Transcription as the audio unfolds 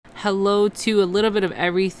Hello to a little bit of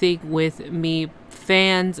everything with me.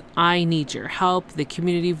 Fans, I need your help. The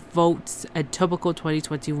community votes at Topical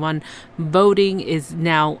 2021. Voting is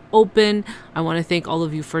now open. I want to thank all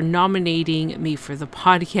of you for nominating me for the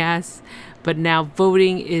podcast. But now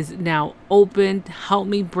voting is now open. Help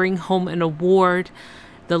me bring home an award.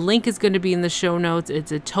 The link is going to be in the show notes.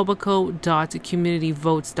 It's at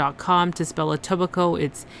etobicoke.communityvotes.com. To spell Etobicoke,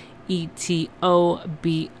 it's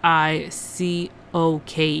ETOBICOKE.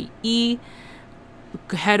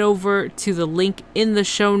 Head over to the link in the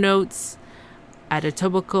show notes at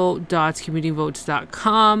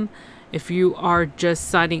etobicoke.communityvotes.com. If you are just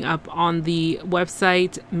signing up on the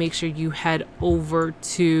website, make sure you head over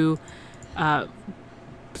to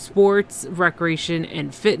sports, recreation,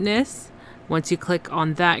 and fitness. Once you click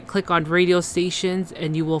on that, click on radio stations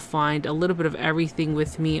and you will find a little bit of everything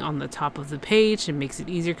with me on the top of the page. It makes it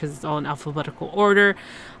easier because it's all in alphabetical order.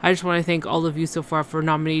 I just want to thank all of you so far for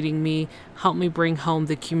nominating me. Help me bring home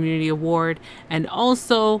the community award. And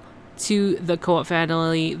also to the Co-op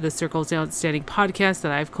family, the Circle of Outstanding podcast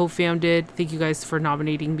that I've co-founded. Thank you guys for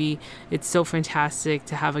nominating me. It's so fantastic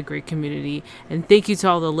to have a great community. And thank you to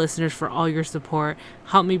all the listeners for all your support.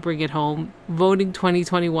 Help me bring it home. Voting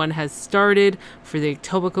 2021 has started for the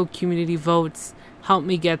Etobicoke community votes. Help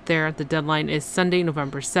me get there. The deadline is Sunday,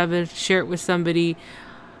 November 7th. Share it with somebody.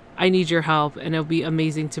 I need your help, and it'll be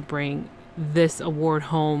amazing to bring this award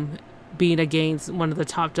home, being against one of the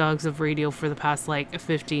top dogs of radio for the past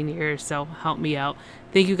 15 years. So help me out.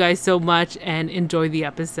 Thank you guys so much and enjoy the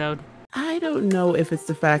episode. I don't know if it's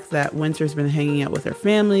the fact that Winter's been hanging out with her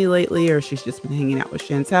family lately or she's just been hanging out with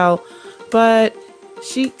Chantel, but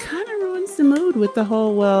she kind of ruins the mood with the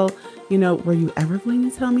whole, were you ever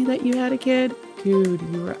going to tell me that you had a kid? Dude,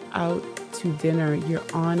 you were out to dinner. You're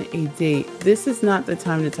on a date. This is not the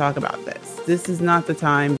time to talk about this. This is not the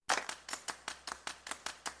time.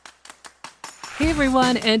 Hey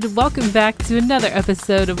everyone, and welcome back to another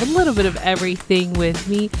episode of A Little Bit of Everything with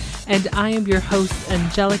me. And I am your host,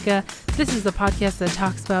 Angelica. This is the podcast that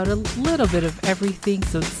talks about a little bit of everything,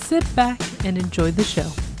 so sit back and enjoy the show.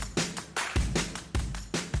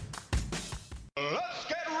 Let's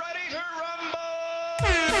get ready to rumble!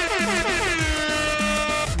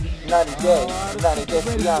 90 Day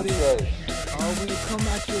Fiancé. Oh, we come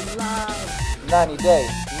at you live. 90 Day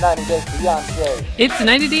Fiancé. It's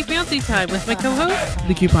 90 Day Fiancé time with my co-host,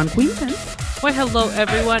 The Coupon Queen. Why, hello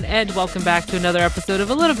everyone, and welcome back to another episode of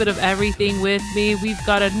A Little Bit of Everything with me. We've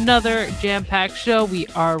got another jam-packed show. We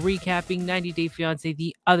are recapping 90 Day Fiancé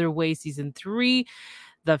The Other Way Season 3,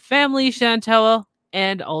 The Family, Chantel,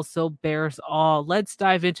 and also Bears All. Let's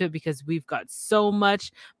dive into it because we've got so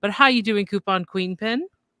much. But how you doing, Coupon Queen Pin?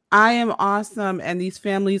 I am awesome, and these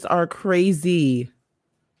families are crazy.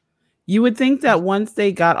 You would think that once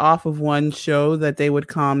they got off of one show that they would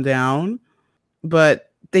calm down,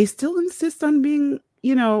 but they still insist on being,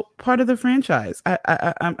 part of the franchise.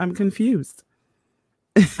 I'm confused.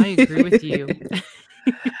 I agree with you.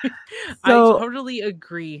 I totally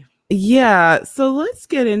agree. Yeah, so let's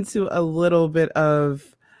get into a little bit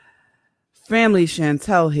of Family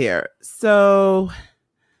Chantel here. So,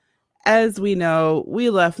 as we know, we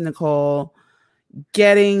left Nicole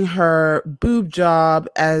getting her boob job,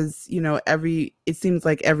 as it seems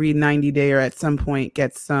like every 90 day or at some point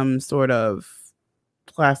gets some sort of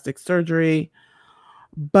plastic surgery,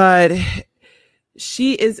 but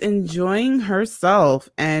she is enjoying herself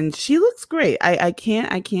and she looks great. I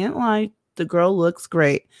can't lie, the girl looks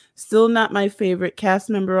great. Still not my favorite cast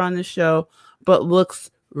member on the show, but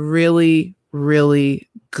looks really, really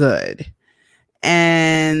good.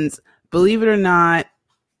 And believe it or not,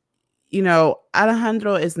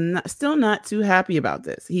 Alejandro is still not too happy about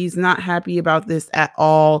this. He's not happy about this at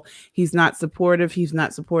all. He's not supportive. He's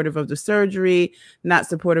not supportive of the surgery, not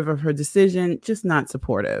supportive of her decision, just not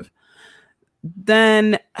supportive.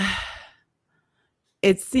 Then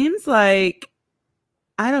it seems like,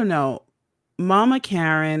 I don't know, Mama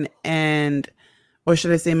Karen or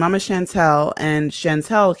should I say Mama Chantel and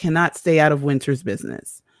Chantel cannot stay out of Winter's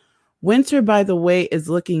business. Winter, by the way, is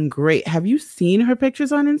looking great. Have you seen her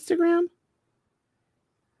pictures on Instagram?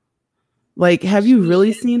 Have you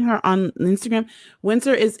really seen her on Instagram?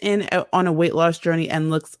 Winter is on a weight loss journey and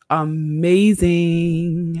looks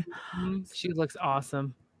amazing. She looks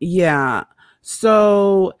awesome. Yeah.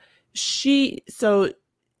 So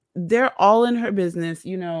they're all in her business,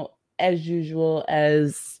 as usual,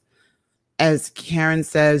 as Karen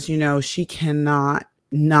says, she cannot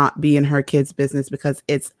not be in her kids' business because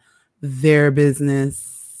it's their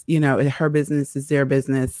business. Her business is their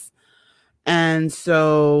business. And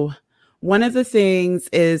so one of the things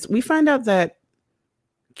is we find out that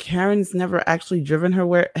Karen's never actually driven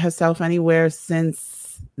herself anywhere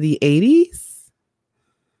since the 80s.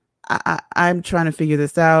 I'm trying to figure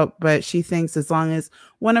this out, but she thinks as long as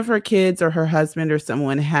one of her kids or her husband or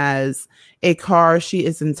someone has a car, she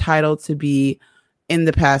is entitled to be in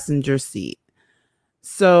the passenger seat.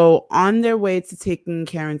 So on their way to taking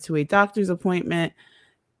Karen to a doctor's appointment,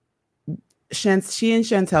 she and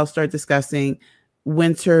Chantel start discussing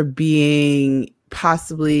Winter being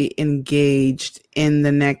possibly engaged in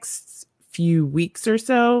the next few weeks or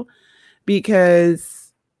so,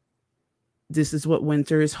 because this is what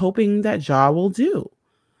Winter is hoping that Ja will do.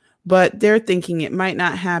 But they're thinking it might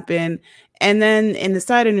not happen. And then in the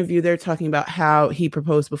side interview, they're talking about how he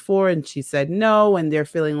proposed before and she said no. And they're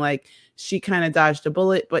feeling like she kind of dodged a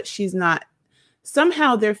bullet, but she's not.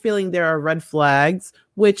 Somehow they're feeling there are red flags,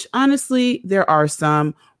 which honestly, there are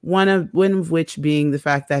some. One of which being the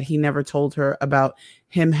fact that he never told her about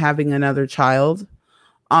him having another child.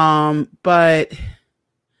 But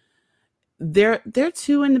they're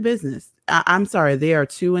two in the business. I'm sorry, they are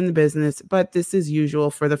two in the business, but this is usual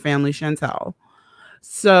for the family Chantel.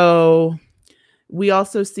 So we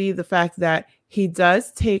also see the fact that he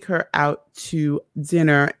does take her out to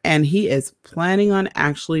dinner and he is planning on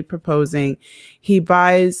actually proposing. He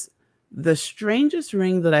buys the strangest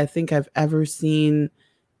ring that I think I've ever seen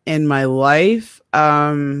in my life.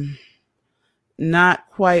 Not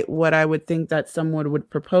quite what I would think that someone would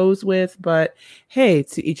propose with, but hey,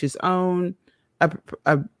 to each his own.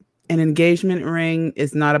 An engagement ring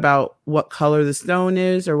is not about what color the stone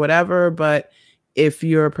is or whatever, but if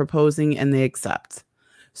you're proposing and they accept.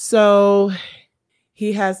 So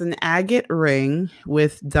he has an agate ring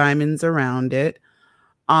with diamonds around it.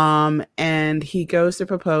 And he goes to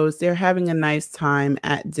propose. They're having a nice time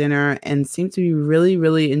at dinner and seem to be really,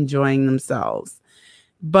 really enjoying themselves.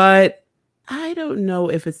 But I don't know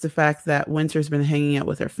if it's the fact that Winter's been hanging out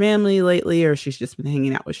with her family lately or she's just been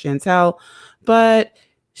hanging out with Chantel, but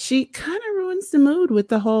she kind of ruins the mood with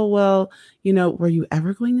the whole, well, were you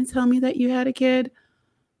ever going to tell me that you had a kid?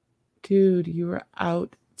 Dude, you were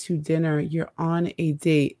out to dinner. You're on a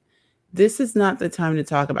date. This is not the time to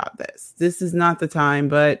talk about this. This is not the time,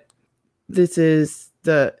 but this is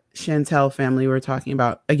the Chantel family we're talking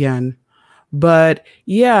about again. But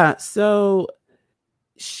yeah, so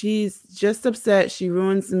she's just upset. She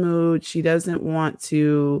ruins the mood. She doesn't want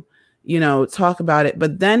to talk about it.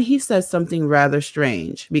 But then he says something rather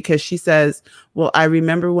strange because she says, well, I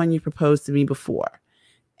remember when you proposed to me before.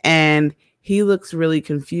 And he looks really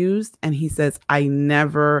confused and he says, I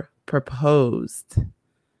never proposed.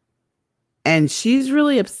 And she's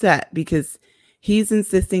really upset because he's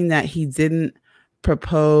insisting that he didn't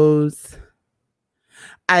propose.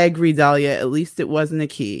 I agree, Dahlia. At least it wasn't a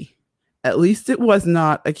key. At least it was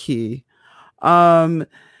not a key. And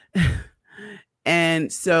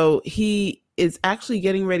so he is actually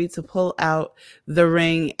getting ready to pull out the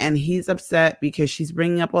ring and he's upset because she's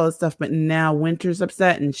bringing up all this stuff. But now Winter's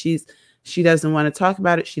upset and she doesn't want to talk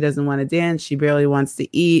about it. She doesn't want to dance. She barely wants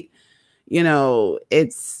to eat.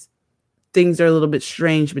 Things are a little bit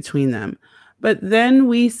strange between them. But then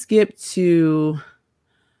we skip to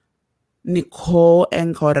Nicole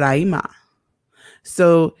and Coraima.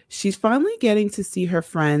 So she's finally getting to see her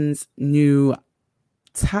friend's new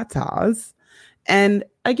tatas. And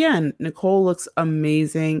again, Nicole looks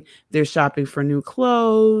amazing. They're shopping for new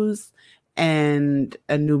clothes and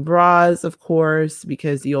new bras, of course,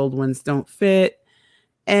 because the old ones don't fit.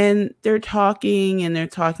 And they're talking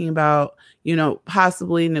about,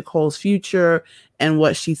 possibly Nicole's future and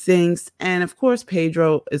what she thinks. And of course,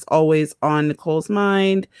 Pedro is always on Nicole's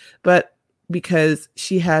mind, but because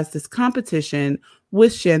she has this competition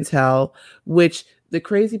with Chantel, which the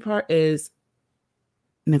crazy part is,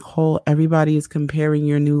 Nicole, everybody is comparing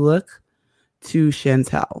your new look to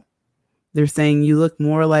Chantel. They're saying you look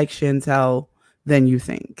more like Chantel than you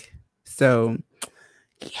think. So,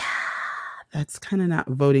 yeah, that's kind of not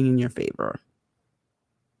voting in your favor.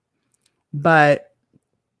 But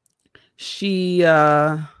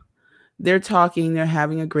they're talking, they're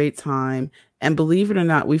having a great time. And believe it or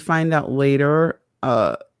not, we find out later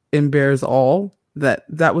in Bears All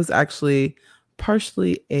that was actually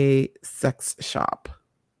partially a sex shop.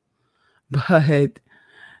 But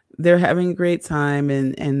they're having a great time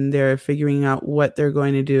and they're figuring out what they're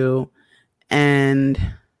going to do. And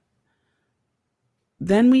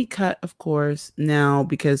then we cut, of course, now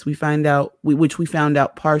because we found out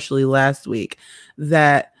partially last week,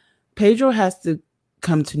 that Pedro has to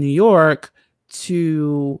come to New York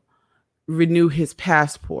to renew his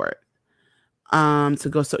passport to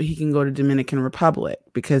go so he can go to Dominican Republic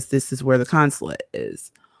because this is where the consulate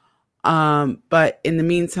is. But in the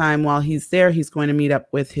meantime, while he's there, he's going to meet up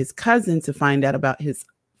with his cousin to find out about his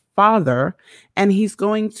father. And he's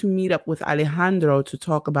going to meet up with Alejandro to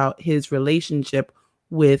talk about his relationship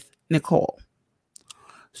with Nicole.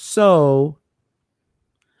 So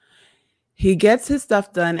he gets his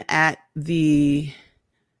stuff done at the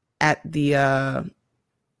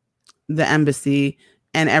embassy,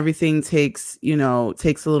 and everything takes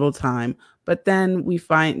a little time. But then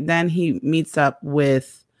he meets up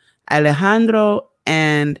with Alejandro,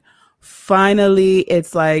 and finally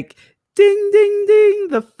it's like ding ding ding,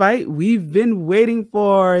 the fight we've been waiting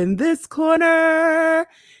for. In this corner,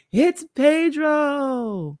 it's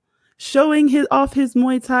Pedro showing off his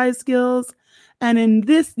Muay Thai skills, and in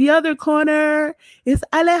the other corner is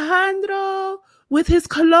Alejandro with his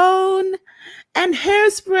cologne and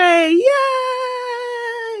hairspray.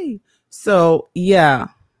 Yay! So yeah,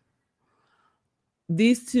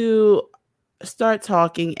 these two start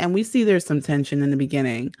talking, and we see there's some tension in the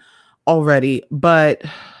beginning already, but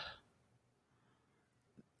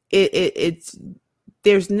it's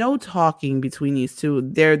there's no talking between these two.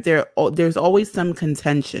 There's always some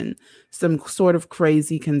contention, some sort of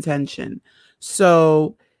crazy contention.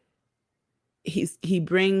 So he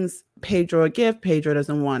brings Pedro a gift. Pedro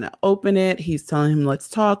doesn't want to open it. He's telling him, let's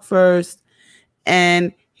talk first.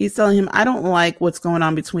 And he's telling him, I don't like what's going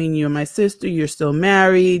on between you and my sister. You're still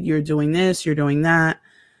married. You're doing this. You're doing that.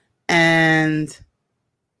 And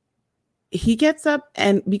he gets up,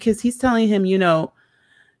 and because he's telling him,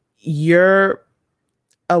 you're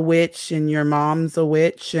a witch and your mom's a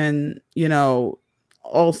witch, and,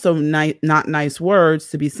 also not nice words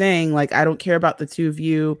to be saying. Like, I don't care about the two of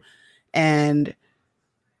you. And,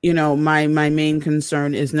 my main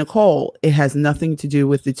concern is Nicole. It has nothing to do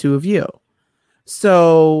with the two of you.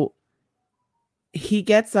 So he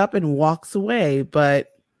gets up and walks away,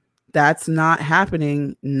 but that's not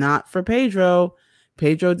happening. Not for Pedro.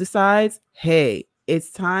 Pedro decides, hey,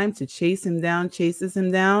 it's time to chase him down, chases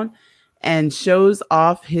him down, and shows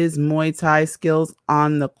off his Muay Thai skills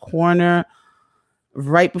on the corner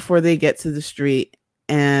right before they get to the street.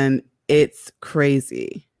 And it's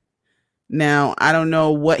crazy. Now, I don't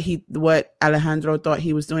know what Alejandro thought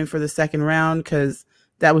he was doing for the second round, because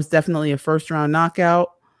that was definitely a first round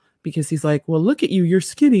knockout, because he's like, well, look at you. You're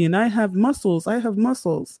skinny and I have muscles.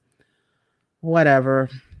 Whatever.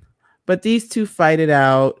 But these two fight it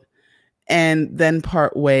out and then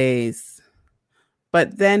part ways.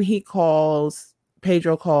 But then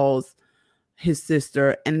Pedro calls his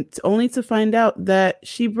sister, and only to find out that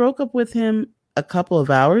she broke up with him a couple of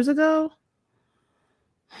hours ago.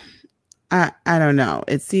 I don't know.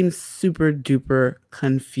 It seems super duper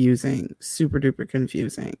confusing.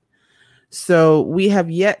 So we have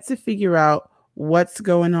yet to figure out what's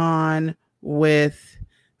going on with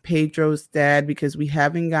Pedro's dad, because we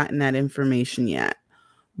haven't gotten that information yet.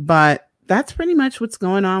 But that's pretty much what's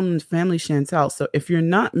going on with Family Chantel. So if you're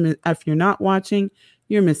not watching,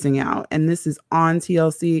 you're missing out. And this is on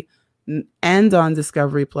TLC and on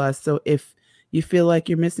Discovery Plus. So if you feel like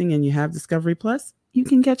you're missing and you have Discovery Plus, you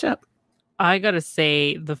can catch up. I gotta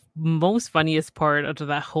say, the most funniest part of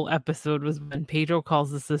that whole episode was when Pedro calls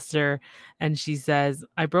the sister and she says,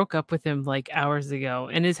 I broke up with him like hours ago.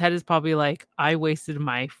 And his head is probably like, I wasted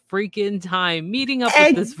my freaking time meeting up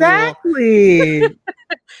with this fool. Exactly.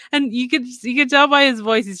 And you could tell by his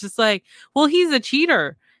voice, he's just like, well, he's a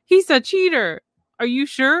cheater. Are you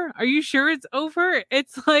sure? Are you sure it's over?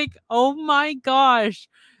 It's like, oh my gosh.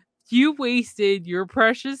 You wasted your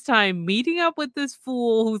precious time meeting up with this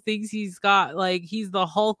fool who thinks he's the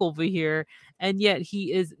Hulk over here, and yet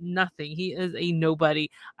he is nothing. He is a nobody.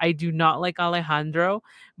 I do not like Alejandro,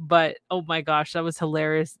 but oh my gosh, that was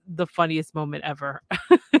hilarious. The funniest moment ever.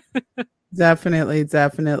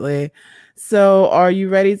 Definitely. So are you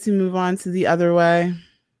ready to move on to the other way?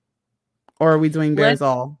 Or are we doing Bears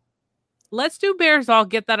All? Let's do Bears All,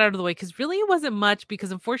 get that out of the way, because really it wasn't much,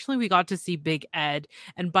 because unfortunately we got to see Big Ed.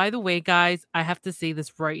 And by the way, guys, I have to say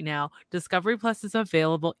this right now. Discovery Plus is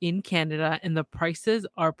available in Canada, and the prices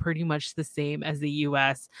are pretty much the same as the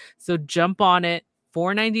US. So jump on it.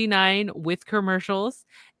 $4.99 with commercials,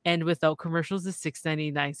 and without commercials is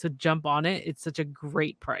 $6.99. So jump on it. It's such a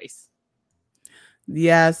great price.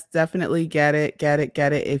 Yes, definitely get it.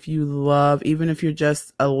 If you love, even if you're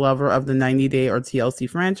just a lover of the 90 Day or TLC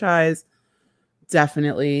franchise,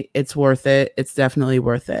 definitely it's worth it. It's definitely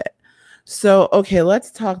worth it. So, okay,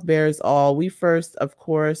 let's talk Bears All. We first, of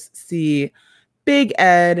course, see Big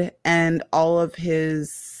Ed and all of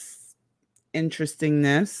his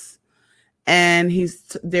interestingness. And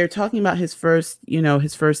they're talking about his first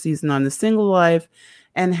season on The Single Life,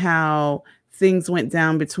 and how things went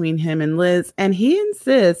down between him and Liz. And he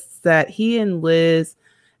insists that he and Liz,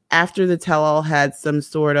 after the tell-all, had some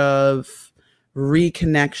sort of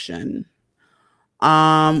reconnection.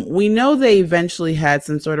 We know they eventually had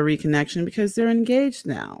some sort of reconnection because they're engaged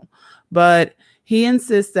now. But he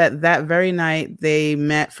insists that that very night they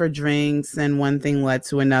met for drinks and one thing led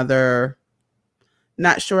to another.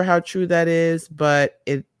 Not sure how true that is, but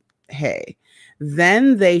hey.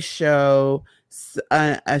 Then they show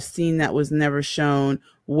a scene that was never shown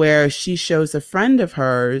where she shows a friend of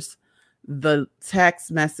hers the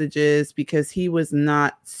text messages because he was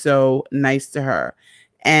not so nice to her.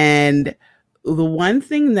 And the one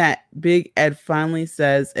thing that Big Ed finally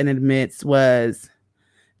says and admits was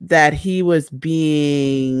that he was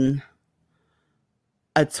being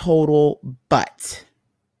a total butt.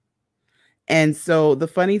 And so the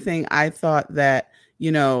funny thing, I thought that,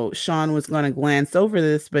 Sean was going to glance over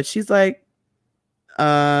this, but she's like,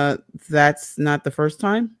 that's not the first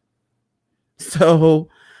time. So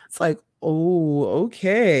it's like, oh,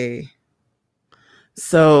 okay.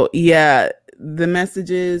 So yeah, the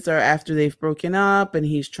messages are after they've broken up and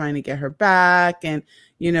he's trying to get her back and,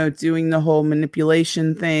 doing the whole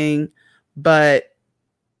manipulation thing. But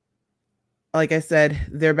like I said,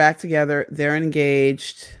 they're back together, they're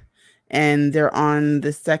engaged, and they're on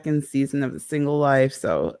the second season of The Single Life.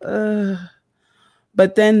 So,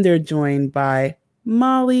 but then they're joined by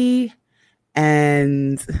Molly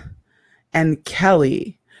and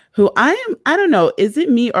Kelly, who I don't know, is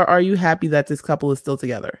it me or are you happy that this couple is still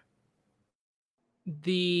together?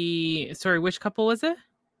 Sorry, which couple was it?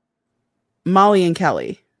 Molly and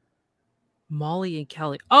Kelly. Molly and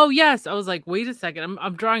Kelly. Oh yes, I was like, wait a second,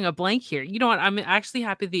 I'm drawing a blank here. You know what? I'm actually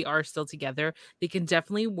happy they are still together. They can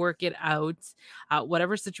definitely work it out,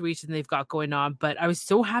 whatever situation they've got going on. But I was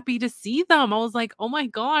so happy to see them. I was like, oh my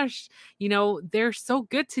gosh, they're so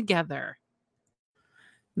good together.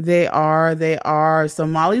 They are. So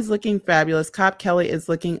Molly's looking fabulous. Cop Kelly is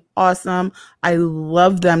looking awesome. I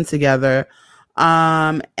love them together.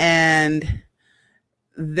 And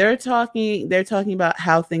they're talking about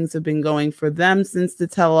how things have been going for them since the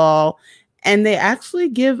tell-all. And they actually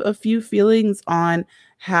give a few feelings on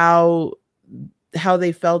how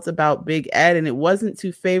they felt about Big Ed. And it wasn't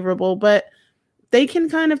too favorable, but they can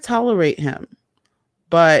kind of tolerate him.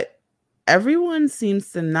 But everyone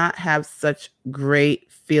seems to not have such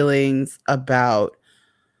great feelings about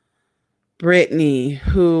Brittany,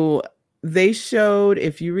 who they showed,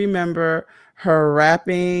 if you remember, her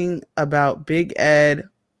rapping about Big Ed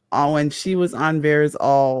when she was on Bears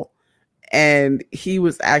All, and he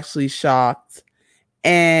was actually shocked.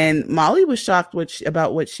 And Molly was shocked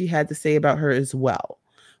about what she had to say about her as well,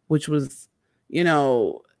 which was,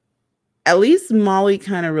 at least Molly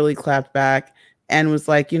kind of really clapped back and was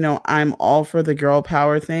like, I'm all for the girl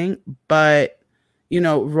power thing, but,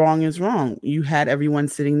 wrong is wrong. You had everyone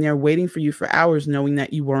sitting there waiting for you for hours knowing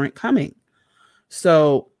that you weren't coming.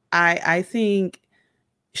 So I think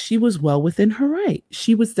she was well within her right.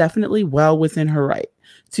 She was definitely well within her right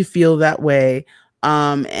to feel that way.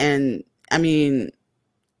 And I mean,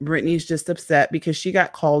 Brittany's just upset because she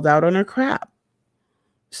got called out on her crap.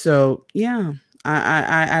 So yeah,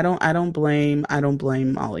 I don't blame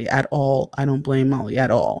Molly at all. I don't blame Molly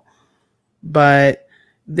at all. But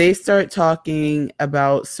they start talking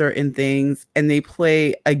about certain things and they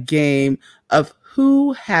play a game of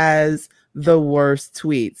who has the worst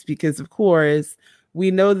tweets, because of course we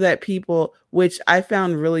know that people, which I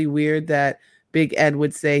found really weird that Big Ed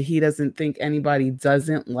would say he doesn't think anybody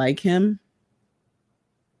doesn't like him.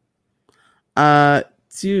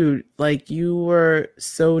 Dude, like, you were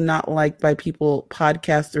so not liked by people,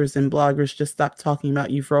 podcasters and bloggers just stopped talking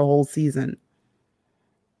about you for a whole season.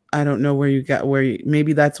 I don't know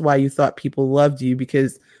maybe that's why you thought people loved you,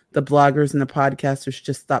 because the bloggers and the podcasters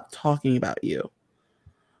just stopped talking about you.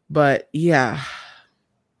 But yeah.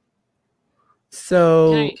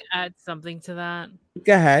 So can I add something to that?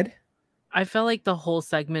 Go ahead. I felt like the whole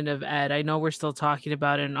segment of Ed, I know we're still talking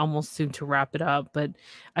about it and almost soon to wrap it up, but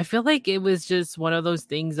I feel like it was just one of those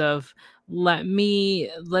things of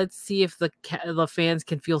let's see if the fans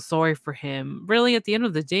can feel sorry for him. Really, at the end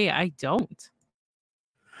of the day, I don't.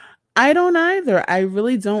 I don't either. I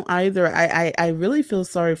really don't either. I really feel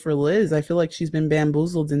sorry for Liz. I feel like she's been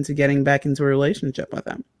bamboozled into getting back into a relationship with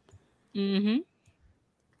him. Mm-hmm.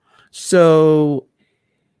 So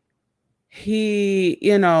he's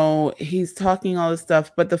talking all this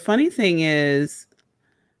stuff. But the funny thing is,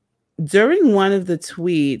 during one of the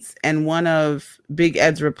tweets and one of Big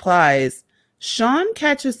Ed's replies, Sean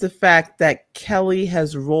catches the fact that Kelly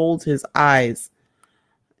has rolled his eyes.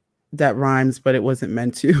 That rhymes, but it wasn't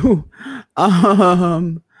meant to.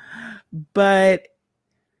 But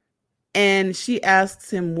and she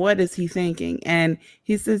asks him, what is he thinking? And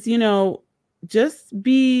he says, just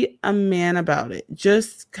be a man about it.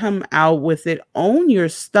 Just come out with it. Own your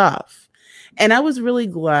stuff. And I was really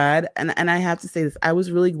glad, and I have to say this, I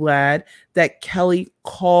was really glad that Kelly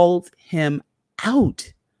called him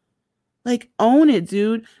out. Like, own it,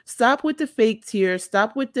 dude. Stop with the fake tears.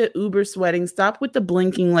 Stop with the Uber sweating. Stop with the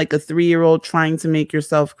blinking like a 3-year-old trying to make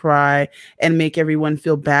yourself cry and make everyone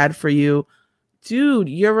feel bad for you. Dude,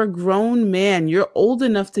 you're a grown man. You're old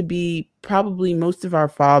enough to be probably most of our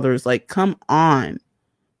fathers. Like, come on.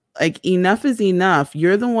 Like, enough is enough.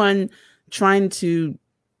 You're the one trying to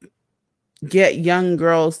get young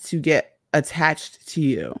girls to get attached to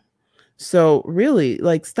you. So really,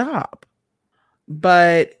 like, stop.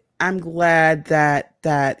 But I'm glad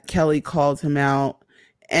that Kelly called him out.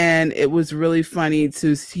 And it was really funny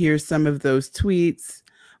to hear some of those tweets.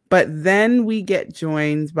 But then we get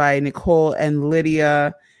joined by Nicole and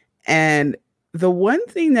Lydia. And the one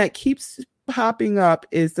thing that keeps popping up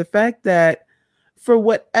is the fact that for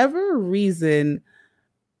whatever reason,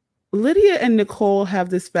 Lydia and Nicole have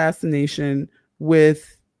this fascination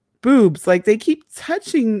with boobs. Like, they keep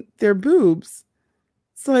touching their boobs.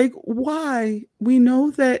 It's like, why? We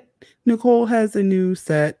know that Nicole has a new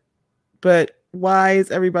set, but why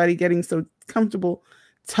is everybody getting so comfortable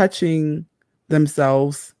touching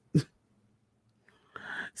themselves?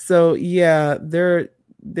 So yeah, they're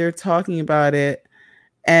talking about it.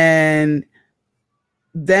 And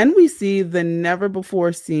then we see the never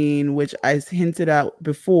before scene, which I hinted at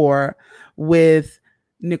before, with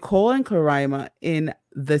Nicole and Karaima in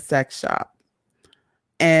the sex shop.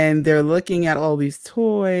 And they're looking at all these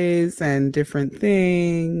toys and different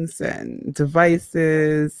things and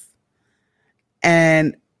devices.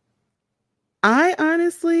 And I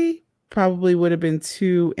honestly probably would have been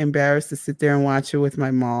too embarrassed to sit there and watch it with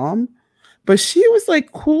my mom. But she was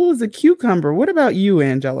like cool as a cucumber. What about you,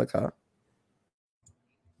 Angelica?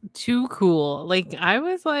 Too cool. Like, I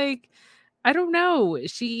was like, I don't know.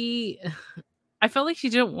 I felt like she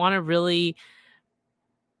didn't want to really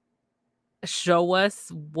show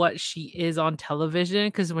us what she is on television,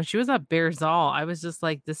 because when she was at Bearzall, I was just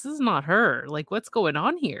like, this is not her. Like, what's going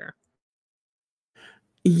on here?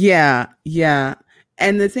 Yeah.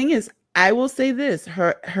 And the thing is, I will say this,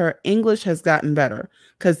 her English has gotten better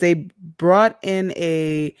because they brought in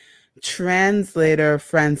a translator,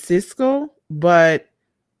 Francisco, but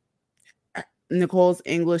Nicole's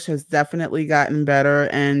English has definitely gotten better,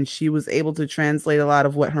 and she was able to translate a lot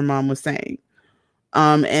of what her mom was saying.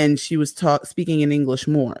 And she was speaking in English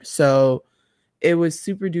more. So it was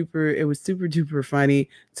super duper funny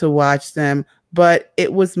to watch them. But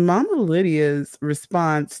it was Mama Lydia's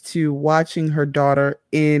response to watching her daughter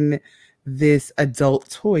in this adult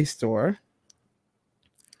toy store.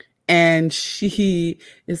 And she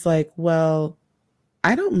is like, well,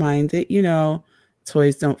 I don't mind it.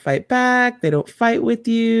 Toys don't fight back. They don't fight with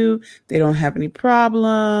you. They don't have any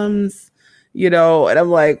problems, and I'm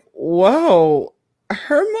like, whoa,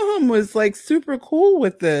 her mom was like super cool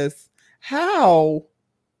with this. How?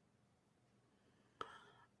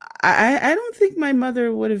 I don't think my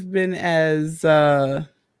mother would have been as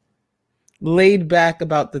laid back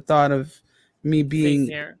about the thought of me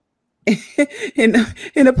being in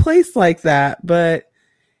a place like that. But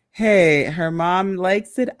hey, her mom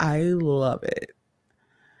likes it. I love it.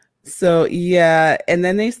 So yeah, and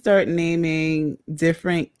then they start naming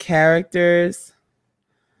different characters.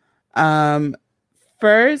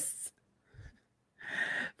 First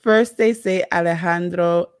they say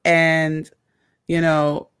Alejandro, and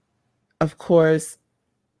of course,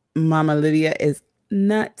 Mama Lydia is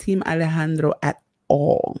not Team Alejandro at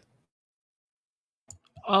all.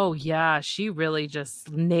 Oh yeah, she really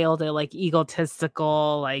just nailed it. Like,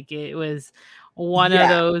 egotistical. Like, it was one of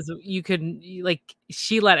those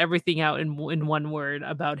she let everything out in one word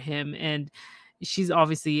about him, and she's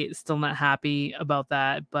obviously still not happy about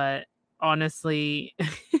that. But honestly,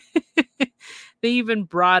 they even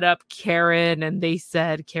brought up Karen, and they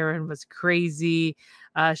said Karen was crazy.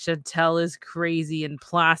 Chantel is crazy and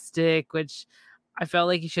plastic, which I felt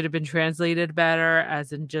like it should have been translated better,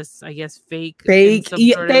 as in just, I guess, fake.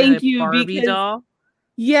 Yeah, thank you. Barbie doll.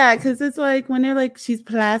 Yeah, because it's like when they're like, she's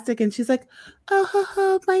plastic, and she's like,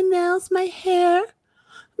 oh, my nails, my hair,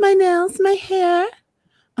 my nails, my hair.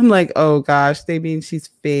 I'm like, oh gosh, they mean she's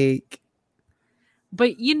fake.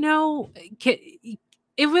 But it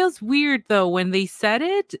was weird though when they said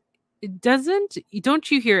it.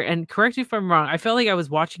 Don't you hear, and correct me if I'm wrong, I felt like I was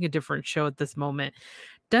watching a different show at this moment.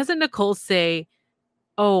 Doesn't Nicole say,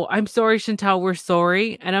 oh, I'm sorry, Chantel, we're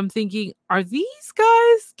sorry. And I'm thinking, are these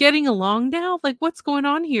guys getting along now? Like, what's going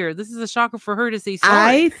on here? This is a shocker for her to say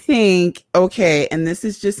sorry. I think, okay, and this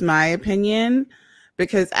is just my opinion,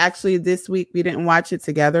 because actually this week we didn't watch it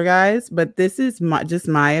together, guys, but this is just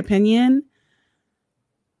my opinion.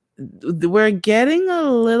 We're getting a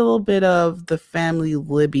little bit of the family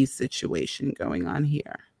Libby situation going on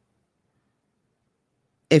here,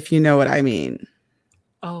 if you know what I mean.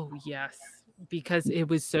 Oh, yes. Because it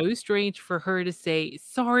was so strange for her to say,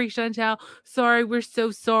 sorry, Chantel, sorry, we're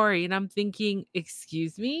so sorry. And I'm thinking,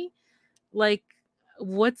 excuse me? Like,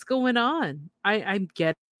 what's going on? I'm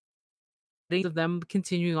getting of them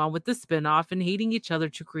continuing on with the spinoff and hating each other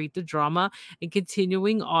to create the drama and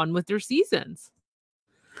continuing on with their seasons.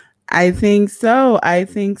 I think so.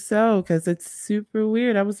 Because it's super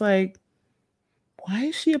weird. I was like, why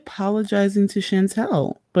is she apologizing to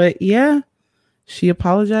Chantel? But yeah, she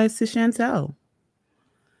apologized to Chantel.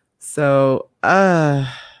 So, but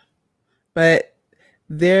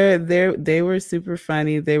they were super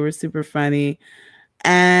funny. They were super funny.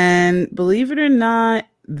 And believe it or not,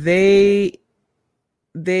 they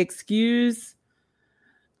excuse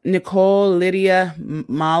Nicole, Lydia,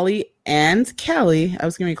 Molly, and Kelly. I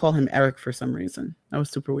was going to call him Eric for some reason. That was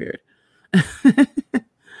super weird.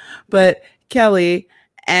 But Kelly,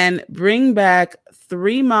 and bring back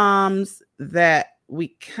 3 moms that we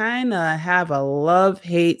kind of have a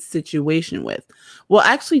love-hate situation with. Well,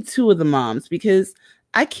 actually 2 of the moms, because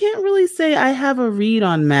I can't really say I have a read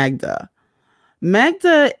on Magda.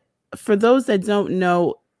 Magda, for those that don't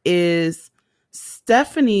know, is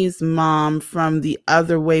Stephanie's mom from The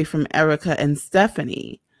Other Way from Erica and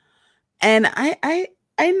Stephanie. And I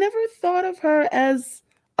never thought of her as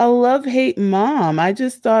a love-hate mom. I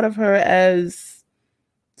just thought of her as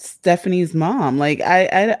Stephanie's mom. Like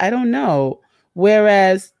I don't know.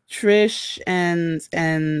 Whereas Trish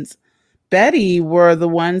and Betty were the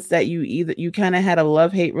ones that you kind of had a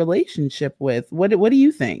love-hate relationship with. What do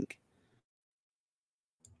you think?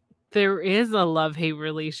 There is a love-hate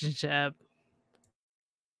relationship.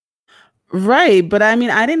 Right, but I mean,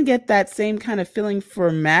 I didn't get that same kind of feeling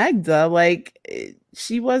for Magda. Like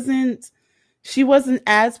she wasn't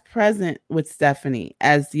as present with Stephanie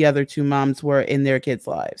as the other 2 moms were in their kids'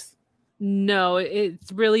 lives. No, it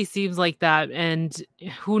really seems like that. And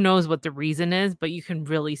who knows what the reason is, but you can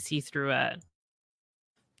really see through it.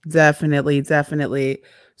 Definitely.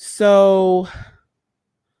 So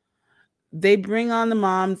they bring on the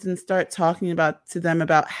moms and start talking to them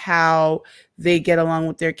about how they get along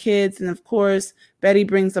with their kids. And of course, Betty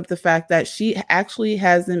brings up the fact that she actually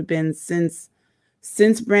hasn't been since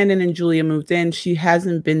Brandon and Julia moved in. She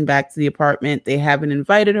hasn't been back to the apartment. They haven't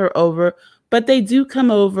invited her over, but they do come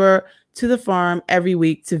over to the farm every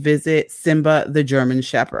week to visit Simba, the German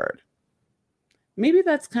Shepherd. Maybe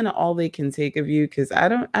that's kind of all they can take of you, because I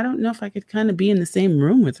don't know if I could kind of be in the same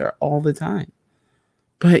room with her all the time.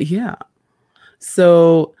 But yeah.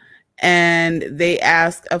 So, and they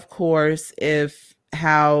ask, of course, if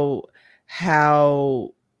how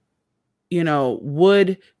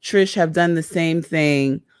would Trish have done the same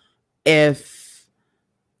thing if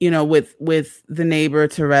with the neighbor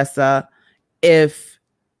Teresa, if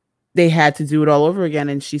they had to do it all over again?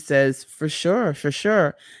 And she says, for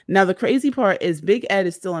sure. Now, the crazy part is Big Ed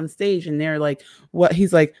is still on stage and they're like, what?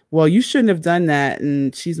 He's like, well, you shouldn't have done that.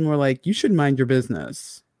 And she's more like, you should mind your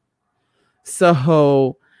business.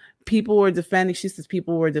 So people were defending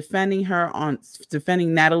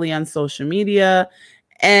Natalie on social media.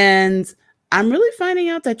 And I'm really finding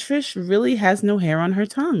out that Trish really has no hair on her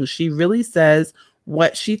tongue. She really says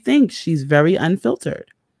what she thinks. She's very unfiltered.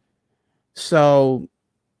 So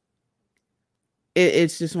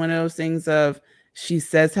it's just one of those things of, she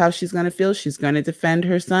says how she's going to feel. She's going to defend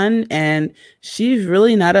her son. And she's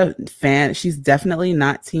really not a fan. She's definitely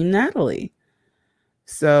not Team Natalie.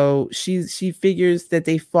 So she figures that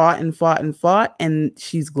they fought, and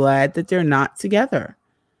she's glad that they're not together.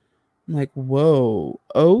 I'm like, whoa,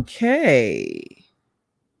 okay.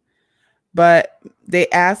 But they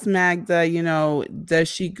asked Magda, does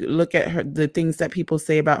she look at the things that people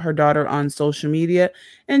say about her daughter on social media?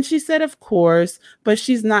 And she said, of course, but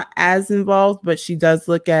she's not as involved, but she does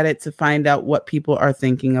look at it to find out what people are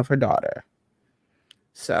thinking of her daughter.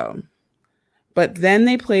 So, but then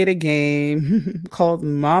they played a game called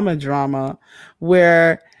Mama Drama,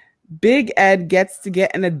 where Big Ed gets to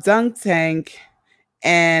get in a dunk tank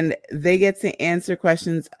and they get to answer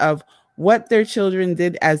questions of what their children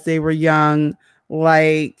did as they were young,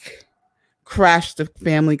 like crash the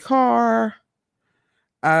family car,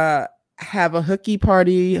 have a hooky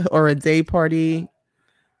party or a day party,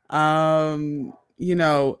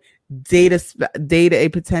 date a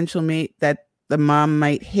potential mate that the mom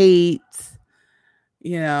might hate,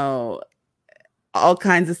 you know, all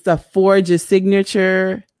kinds of stuff, forge a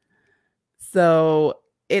signature. So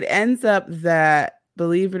it ends up that,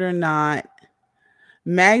 believe it or not,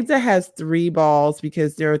 Magda has 3 balls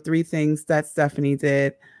because there are 3 things that Stephanie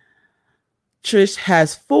did. Trish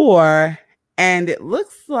has 4, and it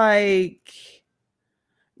looks like,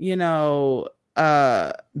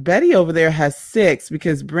 Betty over there has 6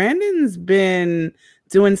 because Brandon's been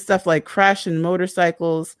doing stuff like crashing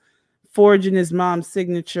motorcycles, forging his mom's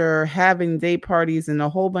signature, having day parties, and a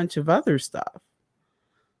whole bunch of other stuff.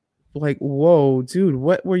 Like, whoa, dude,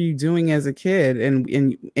 what were you doing as a kid?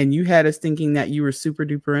 And you had us thinking that you were super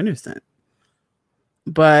duper innocent.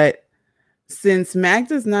 But since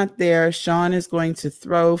Magda's not there, Sean is going to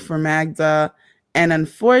throw for Magda. And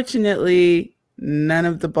unfortunately, none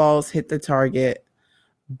of the balls hit the target.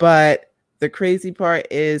 But the crazy part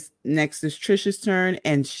is next is Trisha's turn,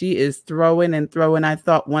 and she is throwing and throwing. I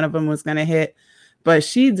thought one of them was going to hit, but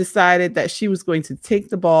she decided that she was going to take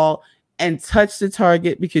the ball and touch the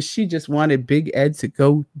target because she just wanted Big Ed to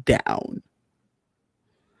go down.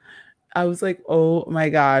 I was like, oh my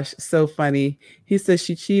gosh, so funny. He says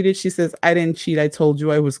she cheated. She says, I didn't cheat. I told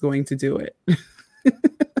you I was going to do it.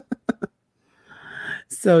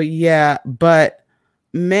 So yeah, but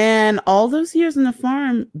man, all those years on the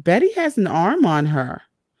farm, Betty has an arm on her.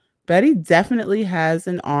 Betty definitely has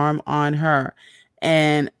an arm on her.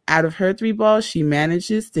 And out of her 3 balls, she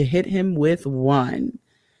manages to hit him with 1.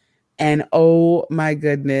 And oh my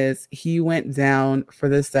goodness, he went down for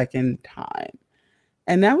the 2nd time.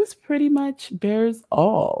 And that was pretty much Bears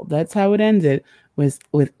all. That's how it ended, was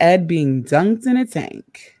with Ed being dunked in a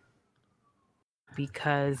tank.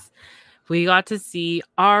 Because we got to see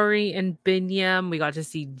Ari and Binyam. We got to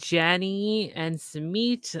see Jenny and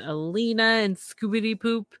Samit, Alina and Scooby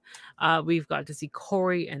Poop. We've got to see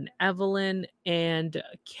Corey and Evelyn and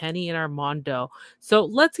Kenny and Armando. So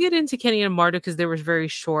let's get into Kenny and Armando because they were very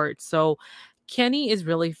short. So Kenny is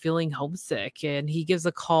really feeling homesick, and he gives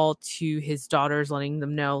a call to his daughters, letting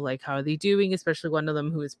them know, like, how are they doing, especially one of them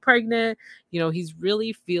who is pregnant. He's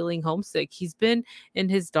really feeling homesick. He's been in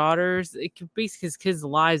his daughters, basically his kids'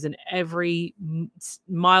 lives, in every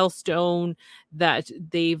milestone that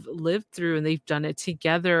they've lived through, and they've done it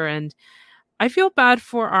together. And I feel bad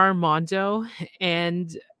for Armando,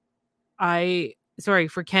 and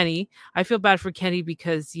for Kenny. I feel bad for Kenny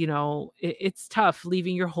because, it's tough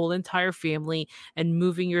leaving your whole entire family and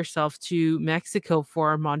moving yourself to Mexico for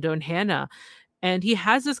Armando and Hannah. And he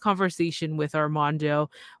has this conversation with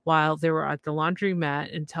Armando while they were at the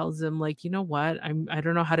laundromat and tells him, like, you know what, I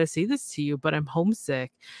don't know how to say this to you, but I'm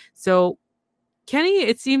homesick. So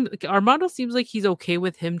Kenny, Armando seems like he's okay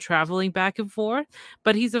with him traveling back and forth,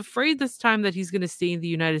 but he's afraid this time that he's going to stay in the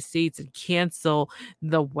United States and cancel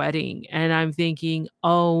the wedding. And I'm thinking,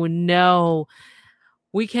 oh no,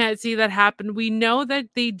 we can't see that happen. We know that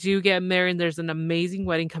they do get married. There's an amazing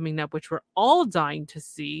wedding coming up, which we're all dying to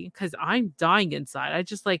see because I'm dying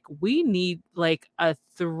inside. We need like a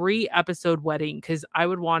 3-episode wedding because I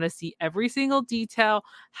would want to see every single detail,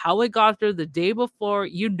 how it got there the day before.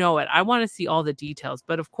 I want to see all the details.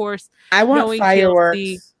 But of course, I want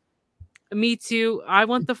fireworks. Me too. I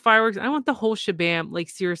want the fireworks. I want the whole shabam. Like,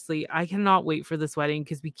 seriously, I cannot wait for this wedding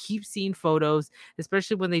because we keep seeing photos,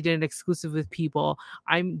 especially when they did an exclusive with people.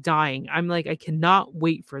 I'm dying. I'm like, I cannot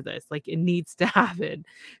wait for this. Like, it needs to happen.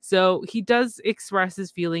 So he does express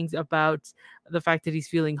his feelings about the fact that he's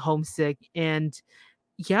feeling homesick. And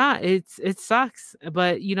yeah, it sucks.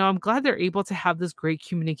 But, I'm glad they're able to have this great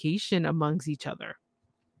communication amongst each other.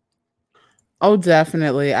 Oh,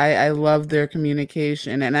 definitely. I love their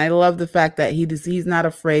communication, and I love the fact that he's not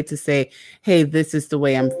afraid to say, hey, this is the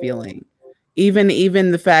way I'm feeling.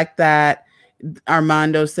 Even the fact that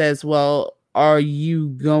Armando says, well, are you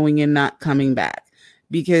going and not coming back?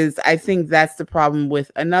 Because I think that's the problem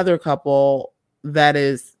with another couple that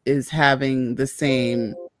is having the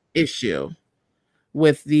same issue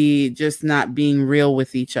with the just not being real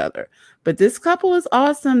with each other. But this couple is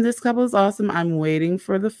awesome. I'm waiting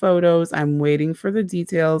for the photos. I'm waiting for the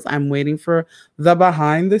details. I'm waiting for the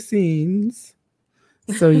behind the scenes.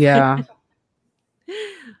 So yeah.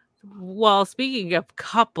 Well, speaking of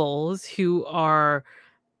couples who are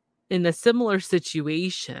in a similar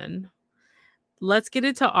situation, let's get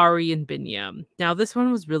into Ari and Binyam. Now, this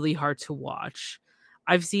one was really hard to watch.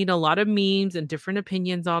 I've seen a lot of memes and different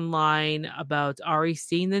opinions online about Ari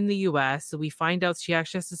staying in the US. So we find out she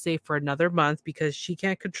actually has to stay for another month because she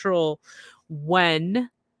can't control when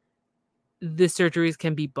the surgeries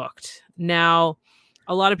can be booked. Now,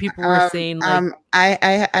 a lot of people were saying, like,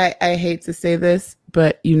 I hate to say this,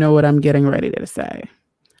 but you know what I'm getting ready to say.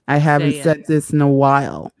 I haven't Say it. said this in a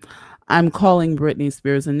while. I'm calling Britney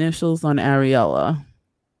Spears' initials on Ariella.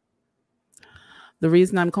 The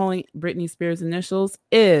reason I'm calling Britney Spears' initials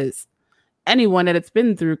is anyone that has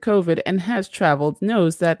been through COVID and has traveled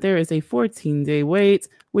knows that there is a 14-day wait,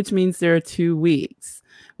 which means there are 2 weeks,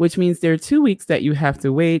 which means there are 2 weeks that you have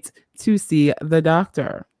to wait to see the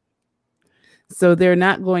doctor. So they're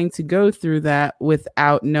not going to go through that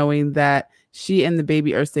without knowing that she and the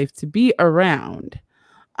baby are safe to be around.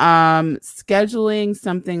 Scheduling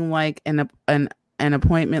something like an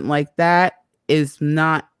appointment like that is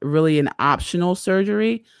not really an optional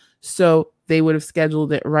surgery. So they would have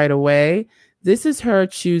scheduled it right away. This is her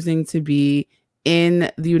choosing to be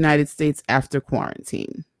in the United States after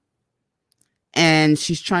quarantine. And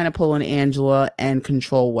she's trying to pull an Angela and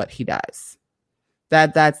control what he does.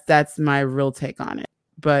 That's my real take on it.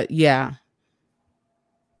 But yeah.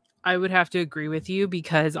 I would have to agree with you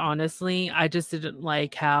because honestly, I just didn't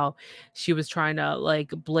like how she was trying to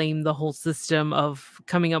like blame the whole system of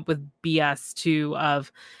coming up with BS too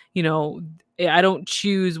of, I don't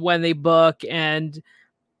choose when they book and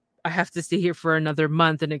I have to stay here for another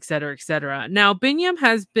month and et cetera, et cetera. Now, Binyam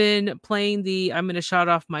has been playing I'm going to shut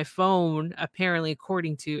off my phone, apparently,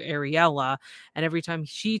 according to Ariella. And every time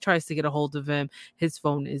she tries to get a hold of him, his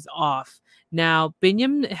phone is off. Now,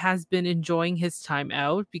 Binyam has been enjoying his time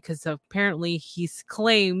out because apparently he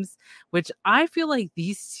claims, which I feel like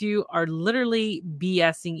these two are literally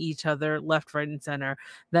BSing each other left, right, and center,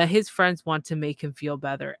 that his friends want to make him feel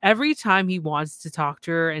better. Every time he wants to talk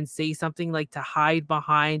to her and say something like to hide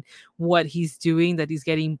behind what he's doing that he's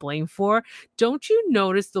getting blamed for, don't you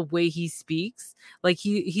notice the way he speaks? Like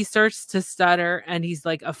he starts to stutter and he's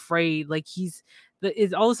like afraid, like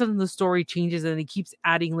all of a sudden the story changes and he keeps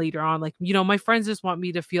adding later on, like, my friends just want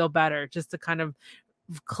me to feel better, just to kind of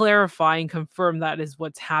clarify and confirm that is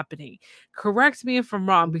what's happening. Correct me if I'm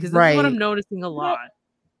wrong, because this is what I'm noticing a lot.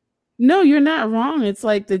 No, you're not wrong. It's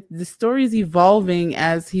like the story is evolving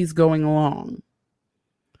as he's going along.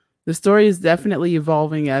 The story is definitely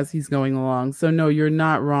evolving as he's going along. So no, you're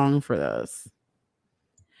not wrong for this.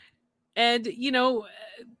 And,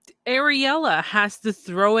 Ariella has to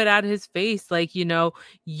throw it at his face. Like,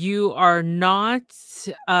 you are not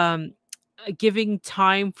giving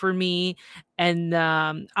time for me. And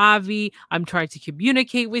Avi, I'm trying to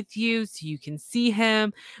communicate with you so you can see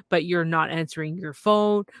him, but you're not answering your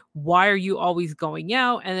phone. Why are you always going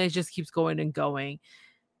out? And it just keeps going and going.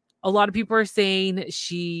 A lot of people are saying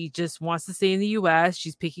she just wants to stay in the US.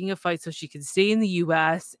 She's picking a fight so she can stay in the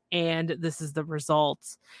US. And this is the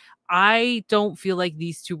result. I don't feel like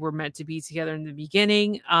these two were meant to be together in the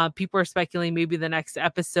beginning. People are speculating maybe the next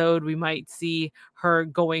episode we might see her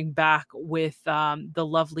going back with the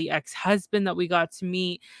lovely ex-husband that we got to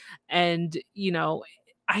meet. And,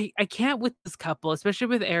 I can't with this couple, especially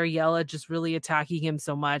with Ariella just really attacking him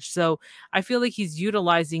so much. So I feel like he's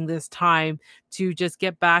utilizing this time to just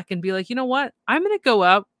get back and be like, you know what? I'm going to go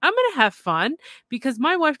out. I'm going to have fun because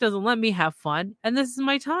my wife doesn't let me have fun. And this is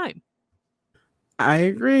my time. I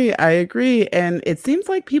agree. And it seems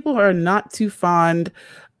like people are not too fond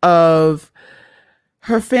of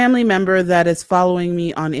her family member that is following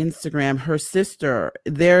me on Instagram, her sister.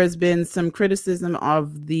 There has been some criticism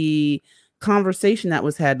of the conversation that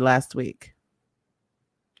was had last week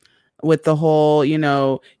with the whole,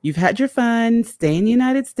 you've had your fun, stay in the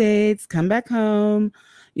United States, come back home.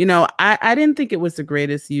 I didn't think it was the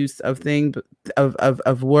greatest use of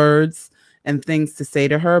of words and things to say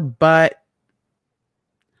to her, but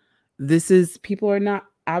people are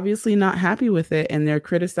obviously not happy with it, and they're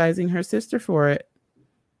criticizing her sister for it.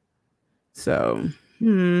 So,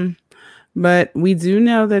 but we do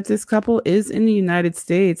know that this couple is in the United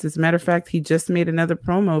States. As a matter of fact, he just made another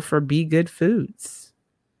promo for Be Good Foods.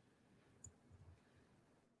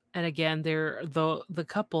 And again, they're the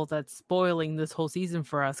couple that's spoiling this whole season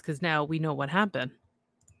for us because now we know what happened.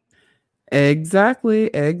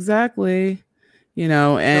 Exactly. And so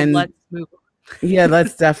let's move on. Yeah,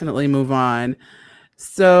 let's definitely move on.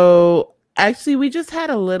 So actually, we just had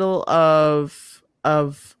a little of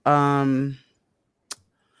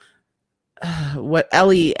what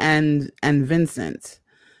Ellie and Vincent,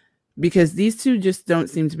 because these two just don't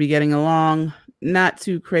seem to be getting along. Not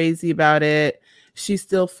too crazy about it. She's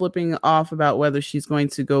still flipping off about whether she's going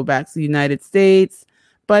to go back to the United States,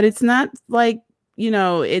 but it's not like,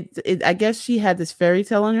 I guess she had this fairy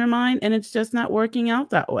tale in her mind and it's just not working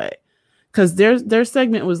out that way. Because their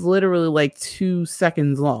segment was literally like 2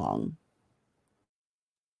 seconds long.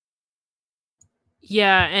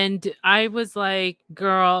 Yeah, and I was like,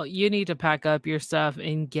 girl, you need to pack up your stuff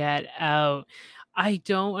and get out. I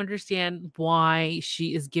don't understand why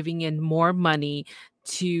she is giving in more money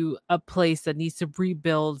to a place that needs to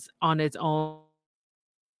rebuild on its own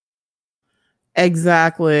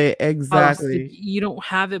Exactly, house. exactly. You don't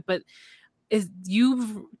have it, but is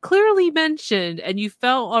you've clearly mentioned and you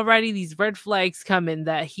felt already these red flags coming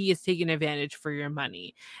that he is taking advantage for your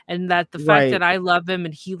money, and that the fact that Right. I love him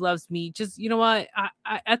and he loves me, just you know what,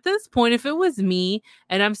 at this point, if it was me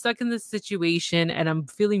and I'm stuck in this situation and I'm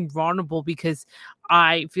feeling vulnerable because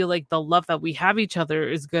I feel like the love that we have each other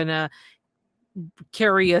is gonna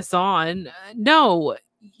carry us on. No,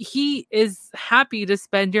 he is happy to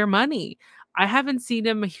spend your money. I haven't seen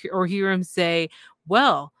him or hear him say,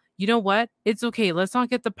 well, you know what? It's okay. Let's not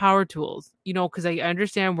get the power tools, because I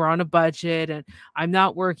understand we're on a budget and I'm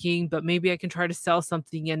not working, but maybe I can try to sell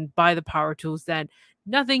something and buy the power tools. Then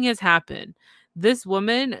nothing has happened. This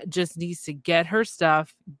woman just needs to get her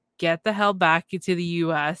stuff, get the hell back into the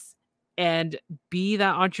US, and be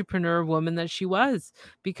that entrepreneur woman that she was,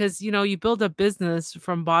 because you build a business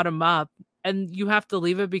from bottom up and you have to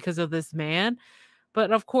leave it because of this man.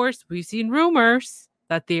 But of course, we've seen rumors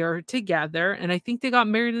that they are together, and I think they got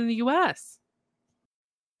married in the US.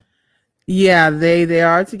 Yeah, they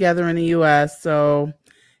are together in the US. So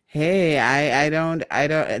hey, I don't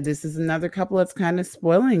this is another couple that's kind of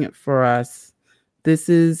spoiling it for us. This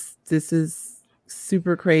is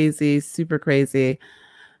super crazy, super crazy.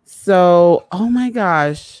 So, oh my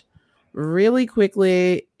gosh, really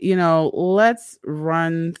quickly, let's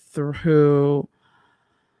run through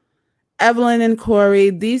Evelyn and Corey.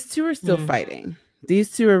 These two are still Mm. fighting.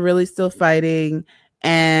 These two are really still fighting.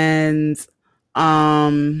 And,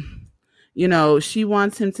 um, she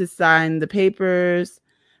wants him to sign the papers,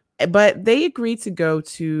 but they agreed to go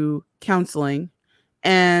to counseling.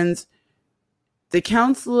 And the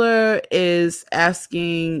counselor is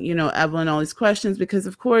asking, Evelyn all these questions because,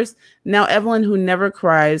 of course, now Evelyn, who never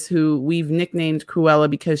cries, who we've nicknamed Cruella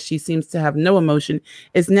because she seems to have no emotion,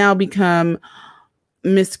 is now become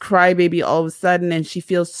Miss Crybaby all of a sudden, and she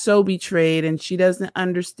feels so betrayed and she doesn't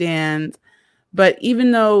understand. But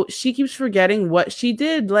even though she keeps forgetting what she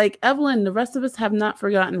did, like Evelyn, the rest of us have not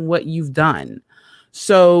forgotten what you've done.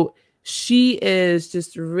 So she is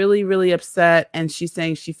just really, really upset. And she's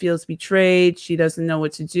saying she feels betrayed. She doesn't know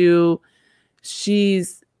what to do.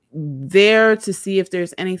 She's there to see if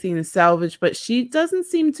there's anything to salvage, but she doesn't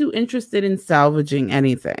seem too interested in salvaging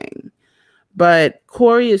anything. But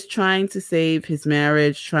Corey is trying to save his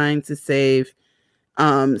marriage, trying to save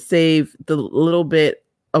the little bit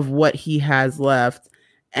of what he has left.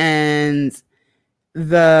 And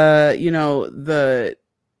the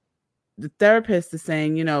therapist is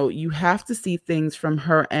saying, you have to see things from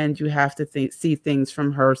her end, you have to see things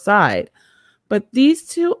from her side. But these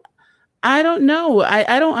two, I don't know.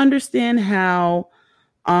 I don't understand how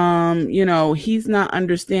he's not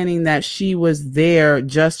understanding that she was there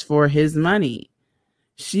just for his money.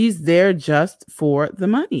 She's there just for the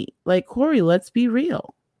money. Like, Corey, let's be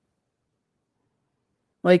real.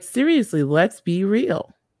 Like, seriously, let's be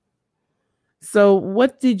real. So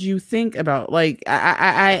what did you think about, like,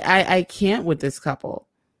 I can't with this couple.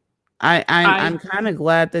 I'm kind of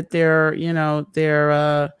glad that they're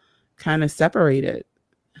kind of separated.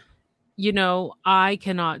 I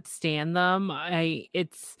cannot stand them.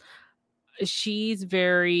 She's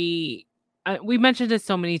very we mentioned it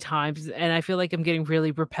so many times and I feel like I'm getting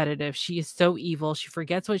really repetitive. She is so evil. She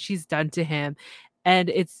forgets what she's done to him, and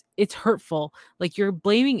it's hurtful. Like, you're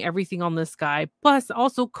blaming everything on this guy. Plus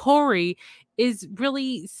also Corey is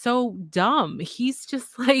really so dumb. He's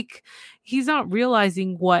just like, he's not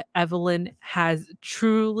realizing what Evelyn has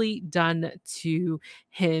truly done to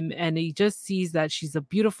him, and he just sees that she's a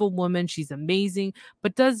beautiful woman, she's amazing,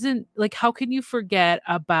 but doesn't, like, how can you forget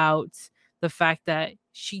about the fact that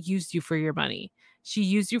she used you for your money? She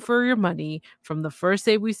used you for your money from the first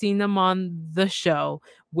day we seen them on the show,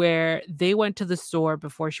 where they went to the store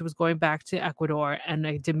before she was going back to Ecuador and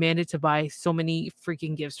I demanded to buy so many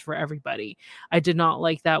freaking gifts for everybody. I did not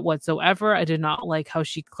like that whatsoever. I did not like how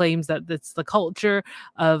she claims that that's the culture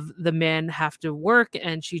of the men have to work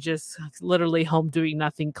and she just literally home doing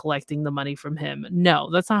nothing, collecting the money from him.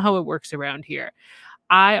 No, that's not how it works around here.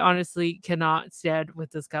 I honestly cannot stand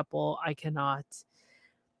with this couple. I cannot.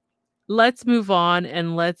 Let's move on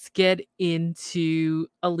and let's get into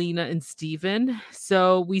Alina and Steven.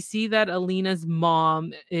 So we see that Alina's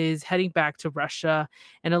mom is heading back to Russia,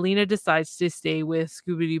 and Alina decides to stay with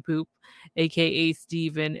Scooby Doo Poop aka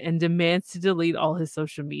Steven, and demands to delete all his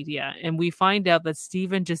social media. And we find out that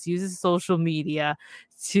Steven just uses social media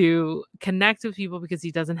to connect with people because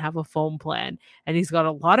he doesn't have a phone plan. And he's got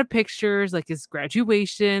a lot of pictures, like his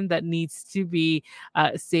graduation, that needs to be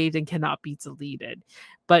saved and cannot be deleted.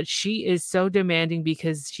 But she is so demanding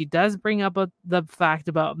because she does bring up the fact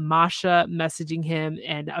about Masha messaging him.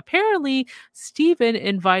 And apparently, Steven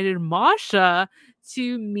invited Masha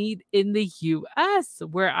to meet in the US,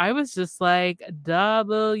 where I was just like,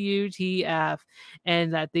 WTF,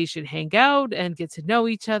 and that they should hang out and get to know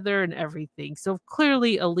each other and everything. So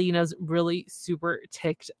clearly, Alina's really super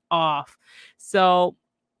ticked off. So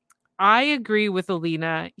I agree with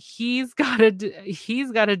Alina. He's got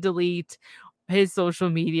to delete his social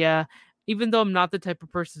media, even though I'm not the type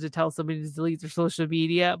of person to tell somebody to delete their social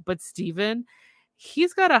media. But Steven,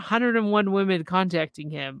 he's got 101 women contacting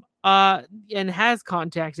him, and has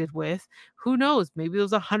contacted with. Who knows? Maybe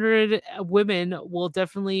those 100 women will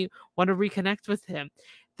definitely want to reconnect with him.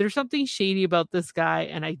 There's something shady about this guy,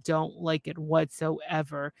 and I don't like it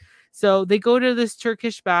whatsoever. So they go to this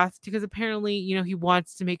Turkish bath because apparently, he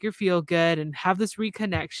wants to make her feel good and have this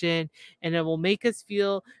reconnection, and it will make us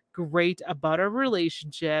feel great about our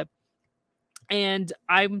relationship. And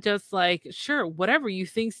I'm just like, sure, whatever you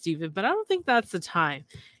think, Steven, but I don't think that's the time.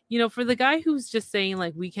 For the guy who's just saying,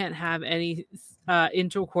 like, we can't have any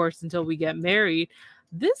intercourse until we get married,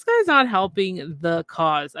 this guy's not helping the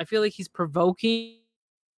cause. I feel like he's provoking.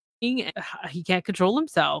 He can't control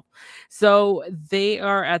himself. So they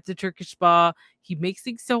are at the Turkish spa. He makes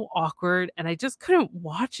things so awkward, and I just couldn't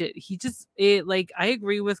watch it. I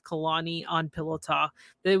agree with Kalani on Pillow Talk.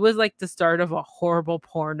 It was like the start of a horrible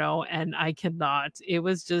porno, and I cannot. It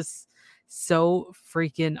was just so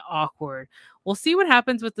freaking awkward. We'll see what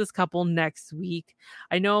happens with this couple next week.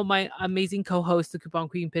 I know my amazing co-host, the Coupon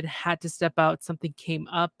Queen Pin, had to step out. Something came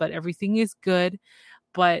up, but everything is good.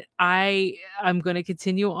 But I'm going to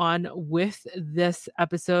continue on with this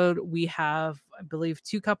episode. We have, I believe,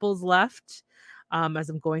 2 couples left. As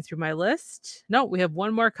I'm going through my list. No, we have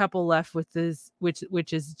one more couple left with this,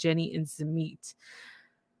 which is Jenny and Samit.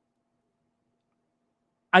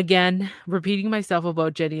 Again, repeating myself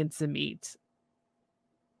about Jenny and Samit.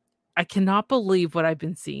 I cannot believe what I've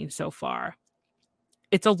been seeing so far.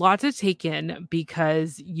 It's a lot to take in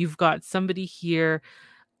because you've got somebody here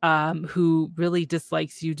who really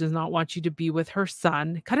dislikes you, does not want you to be with her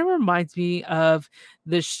son. It kind of reminds me of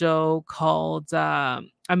this show called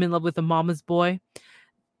I'm in Love with a Mama's Boy.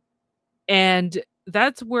 And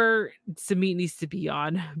that's where Samit needs to be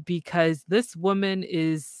on, because this woman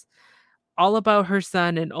is all about her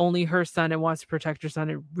son and only her son and wants to protect her son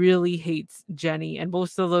and really hates Jenny. And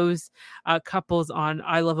most of those couples on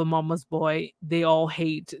I Love a Mama's Boy, they all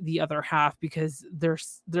hate the other half because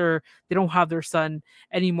they don't have their son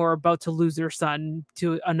anymore, about to lose their son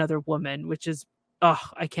to another woman, which is,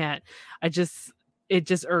 I can't. It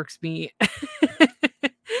just irks me.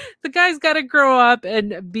 The guy's got to grow up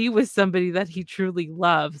and be with somebody that he truly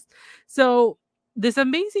loves. So this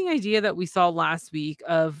amazing idea that we saw last week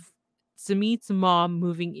of Samit's mom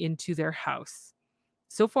moving into their house.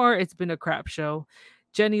 So far, it's been a crap show.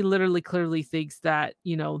 Jenny literally clearly thinks that,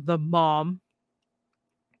 the mom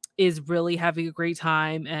is really having a great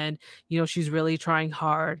time and, she's really trying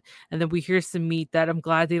hard. And then we hear Samit that I'm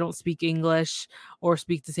glad they don't speak English or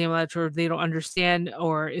speak the same language, or they don't understand,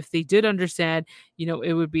 or if they did understand,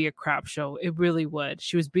 it would be a crap show. It really would.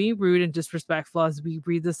 She was being rude and disrespectful as we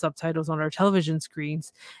read the subtitles on our television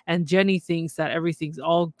screens. And Jenny thinks that everything's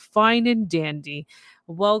all fine and dandy.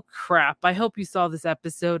 Well, crap. I hope you saw this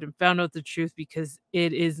episode and found out the truth, because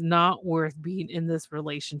it is not worth being in this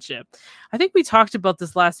relationship. I think we talked about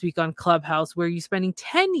this last week on Clubhouse, where you're spending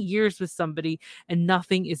 10 years with somebody and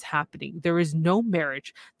nothing is happening. There is no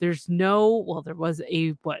marriage. There was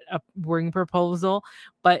a ring proposal,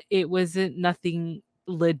 but it wasn't nothing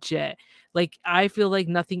legit. Like, I feel like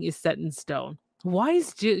nothing is set in stone. Why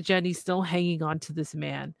is Jenny still hanging on to this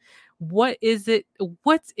man? What is it?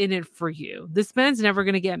 What's in it for you? This man's never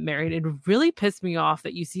going to get married. It really pissed me off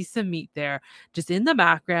that you see Samit there just in the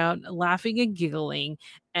background, laughing and giggling.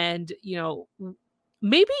 And,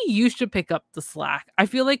 maybe you should pick up the slack. I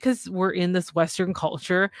feel like because we're in this Western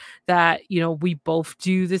culture that, we both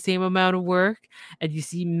do the same amount of work, and you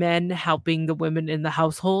see men helping the women in the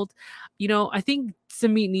household. I think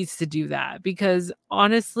Samit needs to do that, because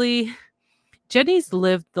honestly, Jenny's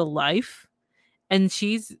lived the life. And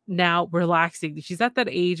she's now relaxing. She's at that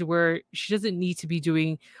age where she doesn't need to be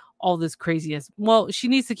doing all this craziness. Well, she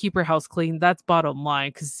needs to keep her house clean. That's bottom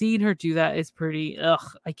line. Because seeing her do that is pretty,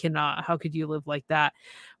 I cannot. How could you live like that?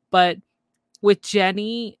 But with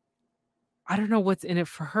Jenny, I don't know what's in it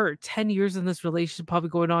for her. 10 years in this relationship, probably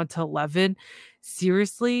going on to 11.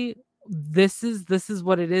 Seriously, this is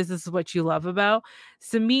what it is. This is what you love about.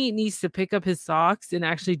 Samit needs to pick up his socks and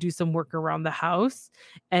actually do some work around the house.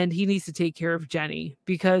 And he needs to take care of Jenny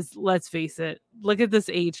because let's face it, look at this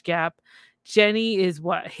age gap. Jenny is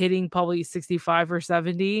what, hitting probably 65 or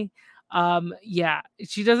 70. Yeah,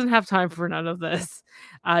 she doesn't have time for none of this.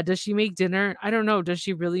 Does she make dinner? I don't know. Does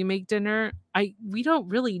she really make dinner? We don't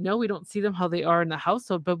really know. We don't see them how they are in the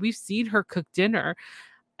household, but we've seen her cook dinner.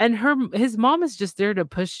 And his mom is just there to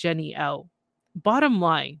push Jenny out. Bottom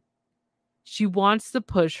line, she wants to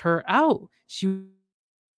push her out. She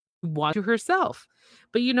wants to herself.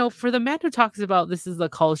 But for the man who talks about this is the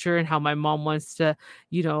culture and how my mom wants to,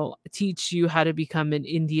 teach you how to become an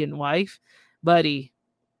Indian wife, buddy,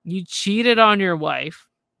 you cheated on your wife.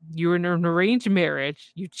 You were in an arranged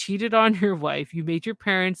marriage. You cheated on your wife. You made your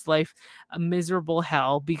parents' life a miserable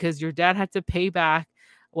hell because your dad had to pay back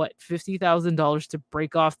 $50,000 to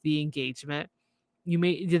break off the engagement.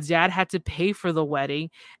 The dad had to pay for the wedding,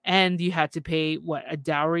 and you had to pay a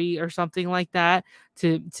dowry or something like that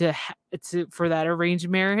to for that arranged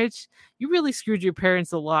marriage. You really screwed your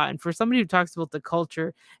parents a lot. And for somebody who talks about the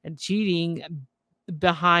culture and cheating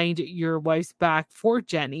behind your wife's back for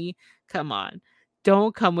Jenny, come on.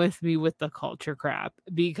 Don't come with me with the culture crap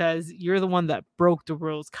because you're the one that broke the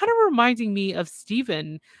rules. Kind of reminding me of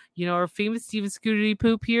Steven, our famous Steven Scooty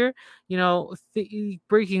Poop here,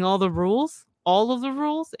 breaking all of the rules,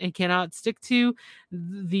 and cannot stick to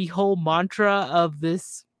the whole mantra of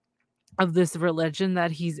this religion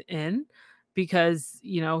that he's in because,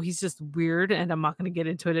 he's just weird, and I'm not going to get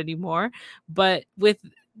into it anymore. But with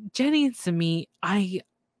Jenny and Samit,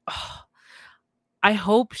 I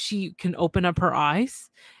hope she can open up her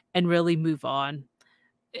eyes and really move on.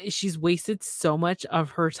 She's wasted so much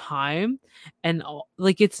of her time, and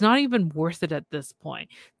it's not even worth it at this point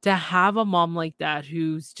to have a mom like that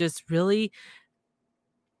who's just really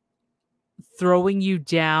throwing you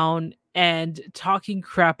down and talking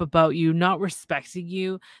crap about you, not respecting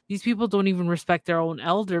you. These people don't even respect their own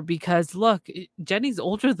elder because look, Jenny's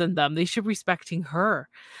older than them. They should be respecting her.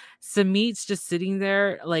 Samit's just sitting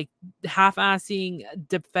there half-assing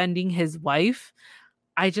defending his wife.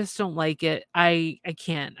 I just don't like it. I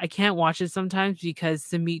can't watch it sometimes because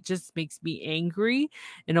Samit just makes me angry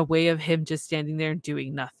in a way of him just standing there and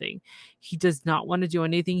doing nothing. He does not want to do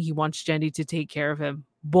anything. He wants Jenny to take care of him.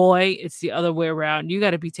 Boy, it's the other way around. You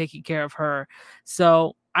got to be taking care of her.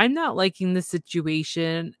 So I'm not liking the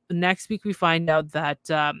situation. Next week, we find out that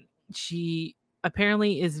she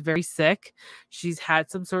apparently is very sick. She's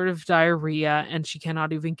had some sort of diarrhea and she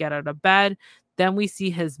cannot even get out of bed. Then we see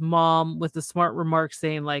his mom with a smart remark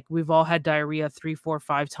saying, we've all had diarrhea 3, 4,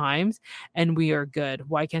 5 times and we are good.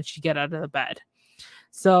 Why can't she get out of the bed?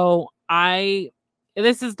 So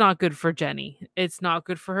this is not good for Jenny. It's not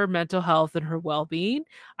good for her mental health and her well-being.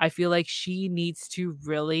 I feel like she needs to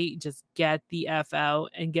really just get the F out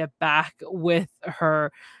and get back with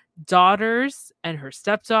her daughters and her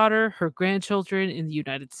stepdaughter, her grandchildren in the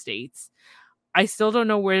United States. I still don't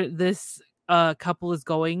know where this couple is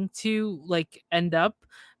going to end up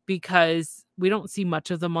because we don't see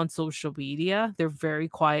much of them on social media. They're very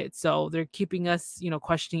quiet, so they're keeping us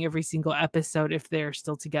questioning every single episode if they're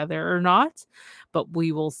still together or not, but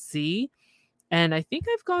we will see. And I think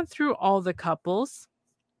I've gone through all the couples.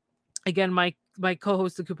 Again, my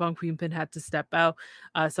co-host, the Coupon Queen Pin, had to step out.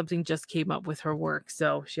 Something just came up with her work,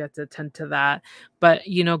 so she had to attend to that. But,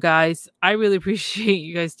 guys, I really appreciate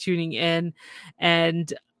you guys tuning in.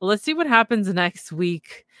 And let's see what happens next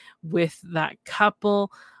week with that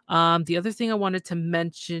couple. The other thing I wanted to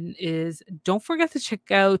mention is don't forget to check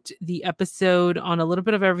out the episode on A Little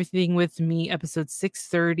Bit of Everything with me, episode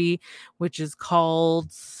 630, which is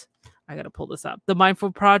called... I got to pull this up. The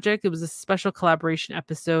Mindful Project. It was a special collaboration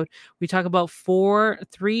episode. We talk about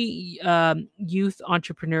three youth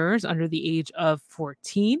entrepreneurs under the age of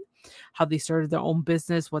 14, how they started their own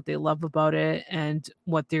business, what they love about it, and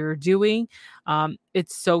what they're doing.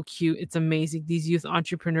 It's so cute. It's amazing. These youth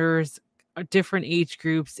entrepreneurs are different age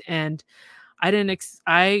groups, and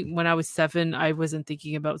when I was 7, I wasn't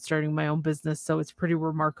thinking about starting my own business. So it's pretty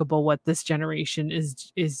remarkable what this generation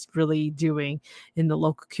is really doing in the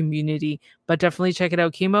local community. But definitely check it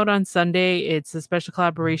out. Came out on Sunday. It's a special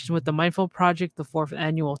collaboration with the Mindful Project, the 4th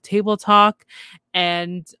annual Table Talk.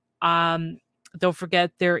 And don't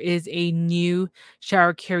forget, there is a new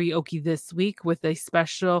shower karaoke this week with a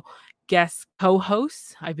special guest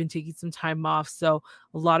co-hosts. I've been taking some time off, so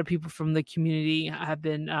a lot of people from the community have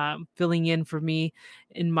been filling in for me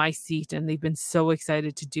in my seat, and they've been so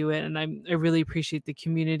excited to do it. And I really appreciate the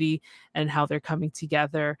community and how they're coming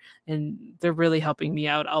together, and they're really helping me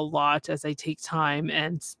out a lot as I take time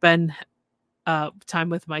and spend time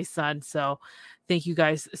with my son. So thank you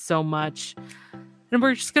guys so much. And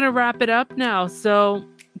we're just going to wrap it up now. So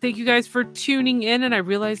thank you guys for tuning in. And I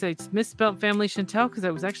realized I misspelled Family Chantel because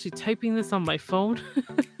I was actually typing this on my phone.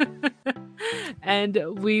 And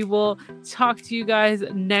we will talk to you guys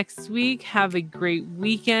next week. Have a great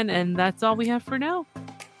weekend. And that's all we have for now.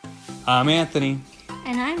 I'm Anthony.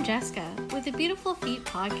 And I'm Jessica with the Beautiful Feet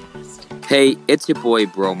podcast. Hey, it's your boy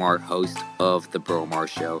Bromar, host of The Bromar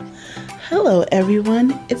Show. Hello,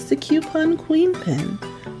 everyone. It's the Coupon Queen Pin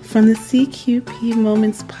from the CQP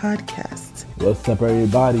Moments podcast. What's up,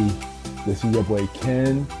 everybody? This is your boy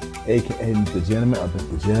Ken, aka the Gentleman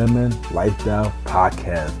of the Gentleman Lifestyle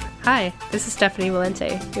Podcast. Hi, this is Stephanie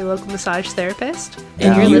Valente, your local massage therapist,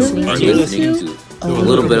 And you're you listening are to listening to a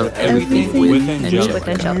little bit of everything with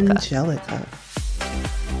Angelica.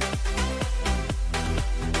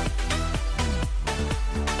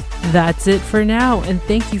 That's it for now, and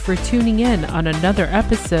thank you for tuning in on another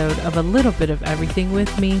episode of A Little Bit of Everything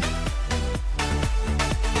with me.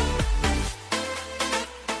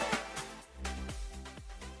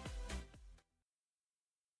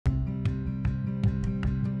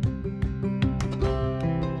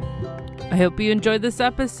 I hope you enjoyed this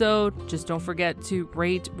episode. Just don't forget to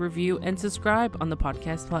rate, review, and subscribe on the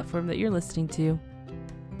podcast platform that you're listening to.